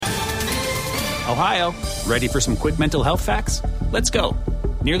Ohio, ready for some quick mental health facts? Let's go.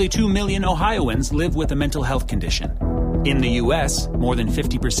 Nearly 2 million Ohioans live with a mental health condition. In the U.S., more than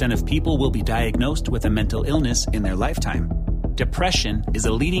 50% of people will be diagnosed with a mental illness in their lifetime. Depression is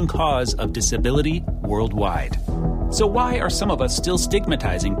a leading cause of disability worldwide. So why are some of us still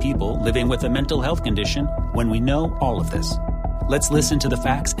stigmatizing people living with a mental health condition when we know all of this? Let's listen to the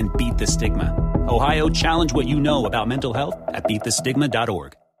facts and beat the stigma. Ohio, challenge what you know about mental health at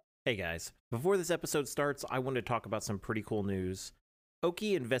beatthestigma.org. Hey guys, before this episode starts, I want to talk about some pretty cool news.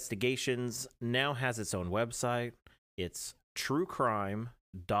 Okie Investigations now has its own website. It's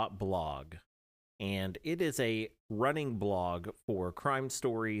truecrime.blog, and it is a running blog for crime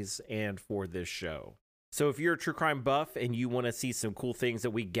stories and for this show. So if you're a true crime buff and you want to see some cool things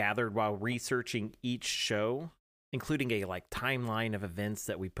that we gathered while researching each show, including a timeline of events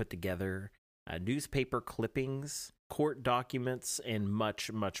that we put together, newspaper clippings, court documents, and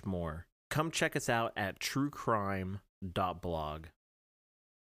much, much more, come check us out at truecrime.blog.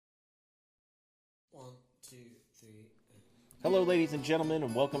 1, 2, 3. Hello, ladies and gentlemen,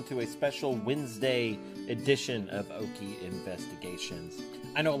 and welcome to a special Wednesday edition of Okie Investigations.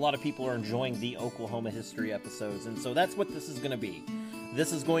 I know a lot of people are enjoying the Oklahoma history episodes, and so that's what this is going to be.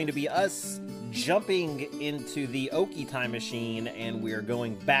 This is going to be us jumping into the Okie time machine, and we are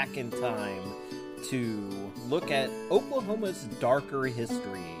going back in time to look at Oklahoma's darker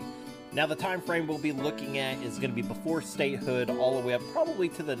history. Now, the time frame we'll be looking at is going to be before statehood, all the way up probably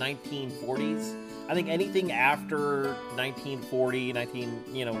to the 1940s. I think anything after 1940,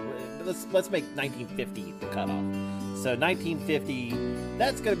 let's make 1950 the cutoff. So 1950,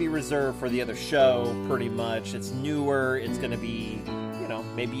 that's going to be reserved for the other show, pretty much. It's newer. It's going to be,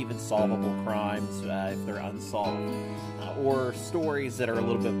 maybe even solvable crimes if they're unsolved, or stories that are a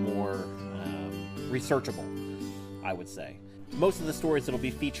little bit more researchable, I would say. Most of the stories that will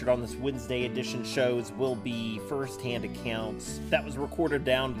be featured on this Wednesday edition shows will be first-hand accounts that was recorded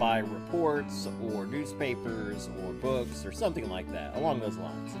down by reports or newspapers or books or something like that, along those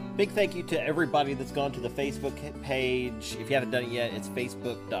lines. Big thank you to everybody that's gone to the Facebook page. If you haven't done it yet, it's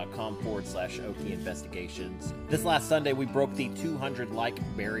facebook.com/Okie Investigations. This last Sunday, we broke the 200 like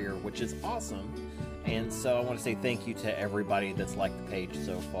barrier, which is awesome. And so I want to say thank you to everybody that's liked the page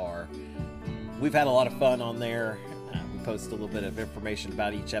so far. We've had a lot of fun on there. We post a little bit of information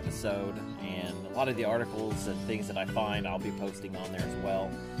about each episode, and a lot of the articles and things that I find I'll be posting on there as well.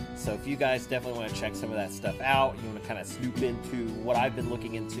 So if you guys definitely want to check some of that stuff out, you want to kind of snoop into what I've been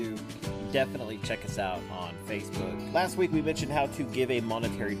looking into, definitely check us out on Facebook. Last week we mentioned how to give a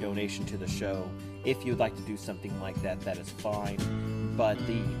monetary donation to the show. If you'd like to do something like that, that is fine. But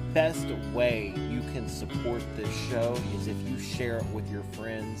the best way you can support this show is if you share it with your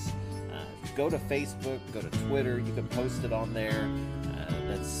friends. Go to Facebook, go to Twitter, you can post it on there.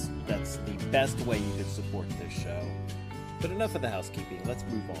 That's the best way you can support this show. But enough of the housekeeping, let's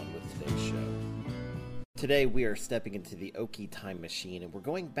move on with today's show. Today we are stepping into the Okie time machine, and we're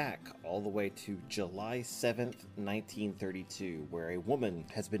going back all the way to July 7th, 1932, where a woman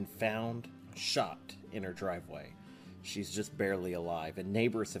has been found shot in her driveway. She's just barely alive, and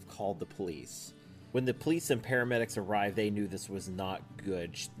neighbors have called the police. When the police and paramedics arrived, they knew this was not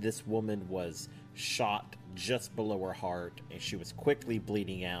good. This woman was shot just below her heart, and she was quickly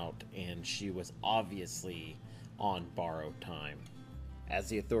bleeding out, and she was obviously on borrowed time. As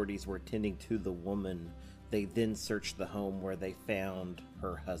the authorities were attending to the woman, they then searched the home where they found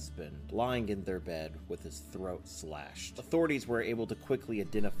her husband lying in their bed with his throat slashed. Authorities were able to quickly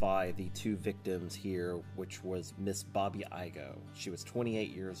identify the two victims here, which was Miss Bobby Igoe. She was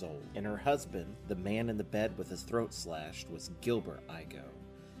 28 years old, and her husband, the man in the bed with his throat slashed, was Gilbert Igoe.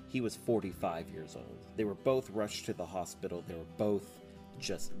 He was 45 years old. They were both rushed to the hospital. They were both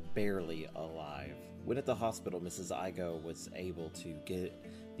just barely alive. When at the hospital, Mrs. Igoe was able to get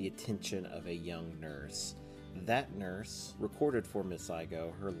the attention of a young nurse. That nurse recorded for Miss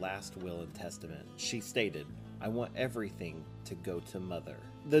Igoe her last will and testament. She stated, "I want everything to go to Mother."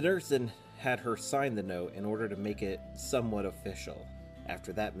 The nurse then had her sign the note in order to make it somewhat official.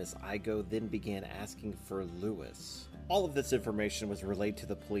 After that, Miss Igoe then began asking for Lewis. All of this information was relayed to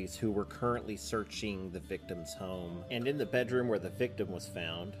the police, who were currently searching the victim's home. And in the bedroom where the victim was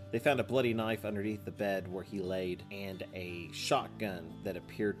found, they found a bloody knife underneath the bed where he laid, and a shotgun that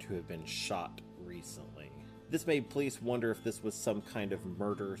appeared to have been shot recently. This made police wonder if this was some kind of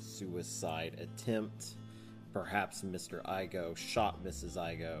murder-suicide attempt. Perhaps Mr. Igoe shot Mrs.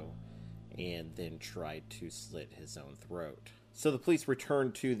 Igoe and then tried to slit his own throat. So the police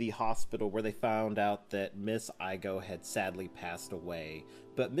returned to the hospital, where they found out that Miss Igoe had sadly passed away,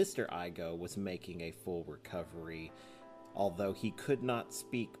 but Mr. Igoe was making a full recovery. although he could not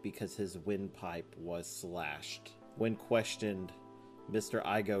speak because his windpipe was slashed. When questioned, Mr.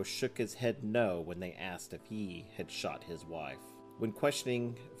 Igoe shook his head no when they asked if he had shot his wife. When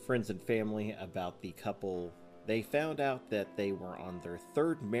questioning friends and family about the couple, they found out that they were on their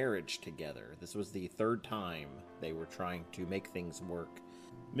third marriage together. This was the third time they were trying to make things work.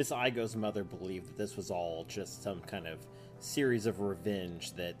 Miss Igoe's mother believed that this was all just some kind of series of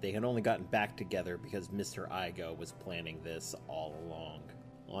revenge, that they had only gotten back together because Mr. Igoe was planning this all along.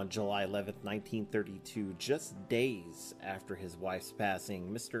 On July 11th, 1932, just days after his wife's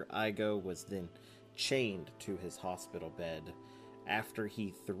passing, Mr. Igoe was then chained to his hospital bed after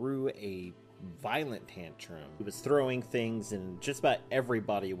he threw a violent tantrum. He was throwing things and just about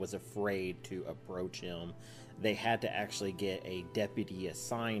everybody was afraid to approach him. They had to actually get a deputy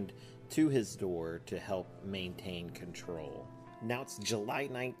assigned to his door to help maintain control. Now it's July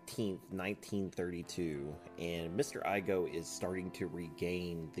 19th, 1932, and Mr. Igoe is starting to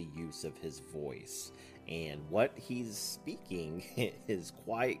regain the use of his voice, and what he's speaking is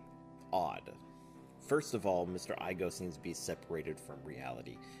quite odd. First of all, Mr. Igoe seems to be separated from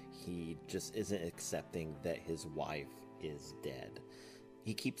reality. He just isn't accepting that his wife is dead.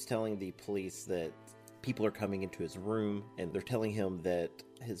 He keeps telling the police that people are coming into his room, and they're telling him that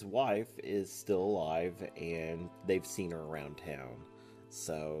his wife is still alive and they've seen her around town.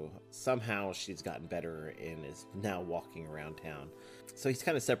 So somehow she's gotten better and is now walking around town. So he's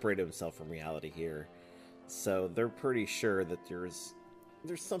kind of separated himself from reality here. So they're pretty sure that there's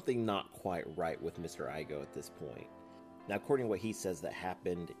something not quite right with Mr. Igoe at this point. Now, according to what he says that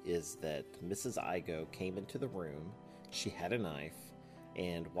happened is that Mrs. Igoe came into the room, she had a knife,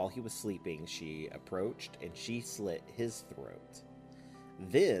 and while he was sleeping, she approached and she slit his throat.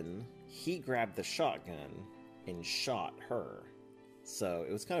 Then he grabbed the shotgun and shot her. So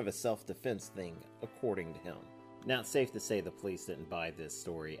it was kind of a self-defense thing, according to him. Now, it's safe to say the police didn't buy this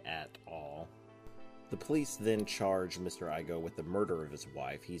story at all. The police then charged Mr. Igoe with the murder of his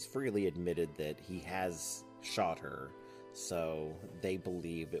wife. He's freely admitted that he has shot her, so they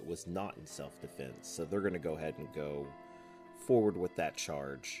believe it was not in self-defense. So they're going to go ahead and go forward with that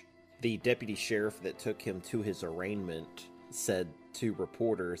charge. The deputy sheriff that took him to his arraignment said to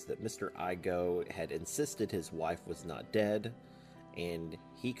reporters that Mr. Igoe had insisted his wife was not dead, and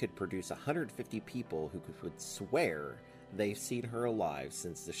he could produce 150 people who would swear they've seen her alive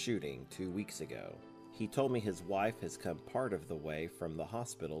since the shooting 2 weeks ago. He told me his wife has come part of the way from the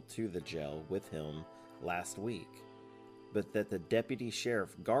hospital to the jail with him last week, but that the deputy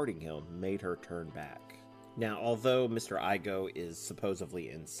sheriff guarding him made her turn back. Now, although Mr. Igoe is supposedly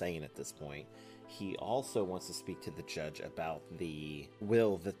insane at this point, he also wants to speak to the judge about the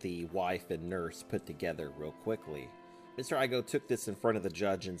will that the wife and nurse put together real quickly. Mr. Igoe took this in front of the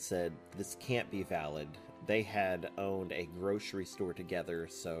judge and said, this can't be valid. They had owned a grocery store together,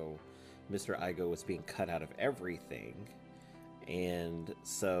 so Mr. Igoe was being cut out of everything. And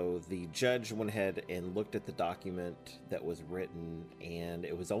so the judge went ahead and looked at the document that was written, and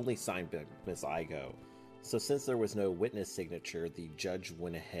it was only signed by Ms. Igoe. So since there was no witness signature, the judge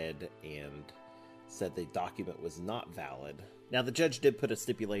went ahead and said the document was not valid. Now, the judge did put a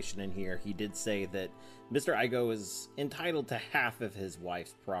stipulation in here. He did say that Mr. Igoe is entitled to half of his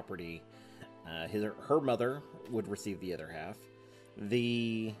wife's property. Her mother would receive the other half.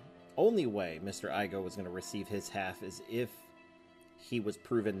 The only way Mr. Igoe was going to receive his half is if he was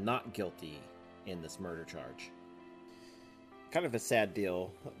proven not guilty in this murder charge. Kind of a sad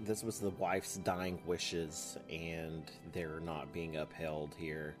deal. This was the wife's dying wishes, and they're not being upheld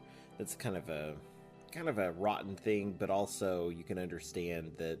here. That's kind of a rotten thing, but also you can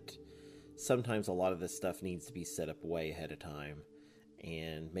understand that sometimes a lot of this stuff needs to be set up way ahead of time,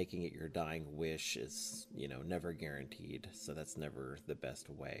 and making it your dying wish is, never guaranteed. So that's never the best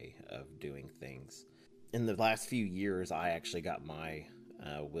way of doing things. In the last few years, I actually got my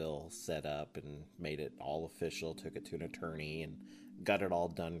will set up and made it all official, took it to an attorney and got it all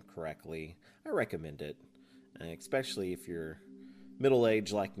done correctly. I recommend it, especially if you're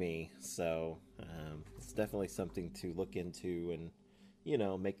middle-aged like me. So it's definitely something to look into and,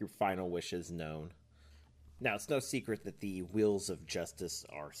 make your final wishes known. Now, it's no secret that the wheels of justice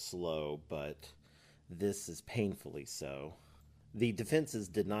are slow, but this is painfully so. The defense has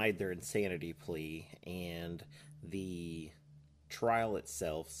denied their insanity plea, and the trial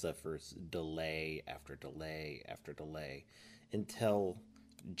itself suffers delay after delay after delay until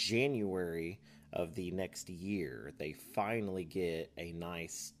January of the next year. They finally get a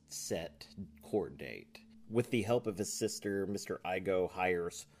nice set court date. With the help of his sister, Mr. Igoe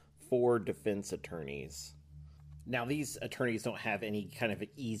hires 4 defense attorneys. Now, these attorneys don't have any kind of an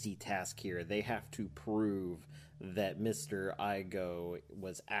easy task here. They have to prove that Mr. Igoe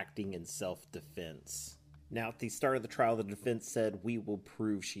was acting in self-defense. Now, at the start of the trial, the defense said, "We will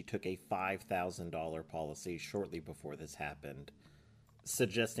prove she took a $5,000 policy shortly before this happened,"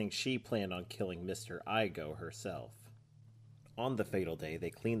 suggesting she planned on killing Mr. Igoe herself. On the fatal day, they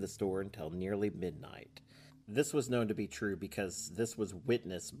cleaned the store until nearly midnight. This was known to be true because this was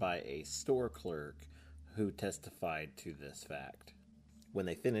witnessed by a store clerk who testified to this fact. When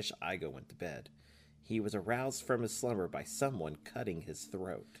they finished, Igoe went to bed. He was aroused from his slumber by someone cutting his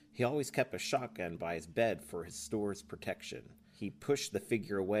throat. He always kept a shotgun by his bed for his store's protection. He pushed the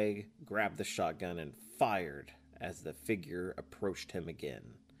figure away, grabbed the shotgun, and fired as the figure approached him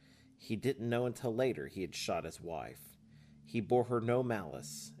again. He didn't know until later he had shot his wife. He bore her no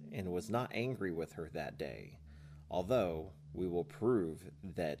malice and was not angry with her that day, although we will prove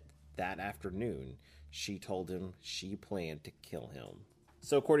that afternoon she told him she planned to kill him.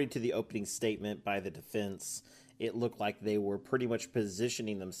 So according to the opening statement by the defense, it looked like they were pretty much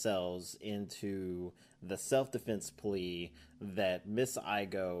positioning themselves into the self-defense plea that Miss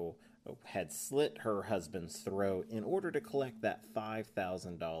Igoe had slit her husband's throat in order to collect that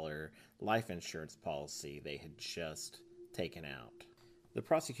 $5,000 life insurance policy they had just taken out. The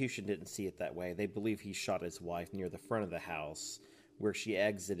prosecution didn't see it that way. They believe he shot his wife near the front of the house where she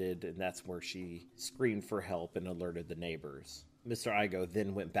exited, and that's where she screamed for help and alerted the neighbors. Mr. Igoe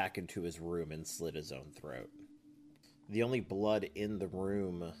then went back into his room and slit his own throat. The only blood in the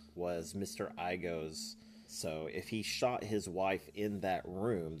room was Mr. Igoe's, so if he shot his wife in that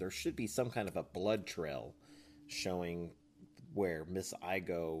room, there should be some kind of a blood trail showing where Miss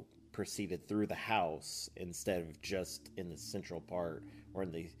Igoe proceeded through the house instead of just in the central part or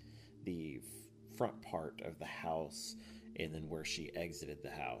in the front part of the house and then where she exited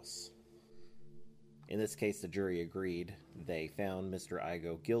the house. In this case, the jury agreed. They found Mr.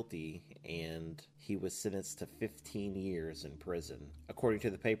 Igoe guilty, and he was sentenced to 15 years in prison. According to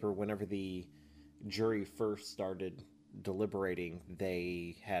the paper, whenever the jury first started deliberating,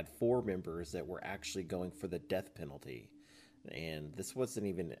 they had 4 members that were actually going for the death penalty. And this wasn't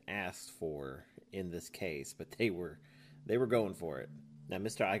even asked for in this case, but they were going for it. Now,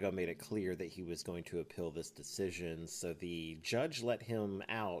 Mr. Igoe made it clear that he was going to appeal this decision, so the judge let him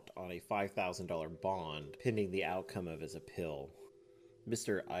out on a $5,000 bond pending the outcome of his appeal.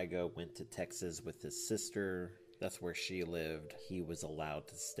 Mr. Igoe went to Texas with his sister. That's where she lived. He was allowed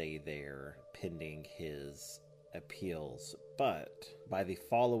to stay there pending his appeals. But by the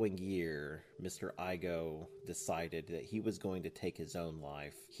following year, Mr. Igoe decided that he was going to take his own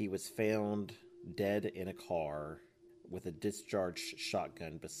life. He was found dead in a car with a discharged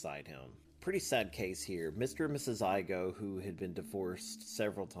shotgun beside him. Pretty sad case here. Mr. and Mrs. Igoe, who had been divorced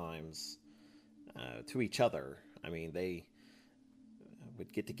several times to each other. I mean, they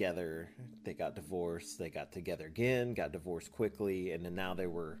would get together, they got divorced, they got together again, got divorced quickly, and then now they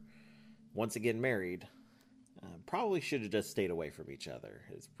were once again married. Probably should have just stayed away from each other,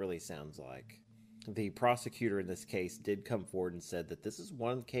 it really sounds like. The prosecutor in this case did come forward and said that this is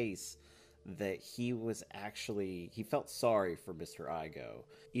one case that he felt sorry for Mr. Igoe,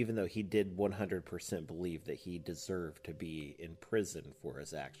 even though he did 100% believe that he deserved to be in prison for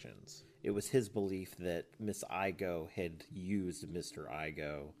his actions. It was his belief that Miss Igoe had used Mr.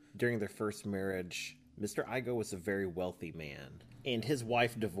 Igoe. During their first marriage, Mr. Igoe was a very wealthy man, and his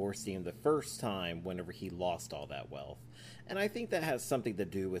wife divorced him the first time whenever he lost all that wealth. And I think that has something to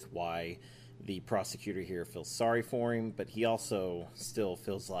do with why the prosecutor here feels sorry for him, but he also still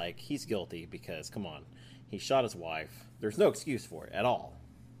feels like he's guilty because, come on, he shot his wife. There's no excuse for it at all.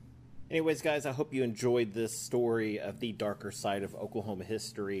 Anyways, guys, I hope you enjoyed this story of the darker side of Oklahoma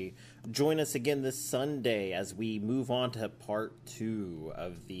history. Join us again this Sunday as we move on to part 2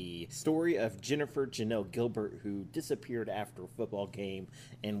 of the story of Jennifer Janelle Gilbert, who disappeared after a football game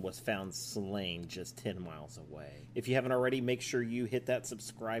and was found slain just 10 miles away. If you haven't already, make sure you hit that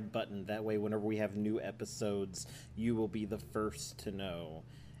subscribe button. That way, whenever we have new episodes, you will be the first to know.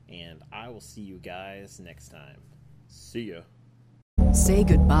 And I will see you guys next time. See ya. Say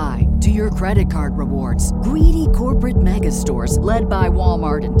goodbye to your credit card rewards. Greedy corporate mega stores, led by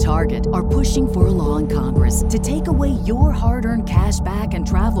Walmart and Target, are pushing for a law in Congress to take away your hard-earned cash back and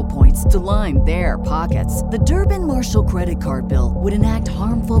travel points to line their pockets. The Durbin-Marshall credit card bill would enact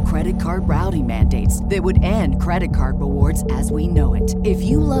harmful credit card routing mandates that would end credit card rewards as we know it. If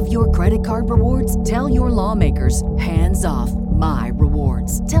you love your credit card rewards, tell your lawmakers, hands off my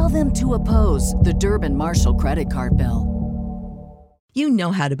rewards. Tell them to oppose the Durbin-Marshall credit card bill. You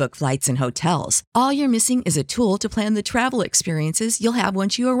know how to book flights and hotels. All you're missing is a tool to plan the travel experiences you'll have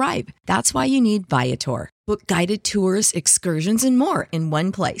once you arrive. That's why you need Viator. Book guided tours, excursions, and more in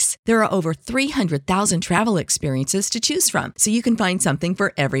one place. There are over 300,000 travel experiences to choose from, so you can find something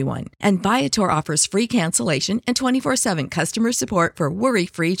for everyone. And Viator offers free cancellation and 24/7 customer support for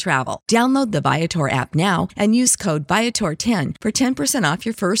worry-free travel. Download the Viator app now and use code Viator10 for 10% off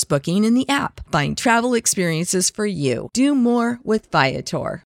your first booking in the app. Find travel experiences for you. Do more with Viator.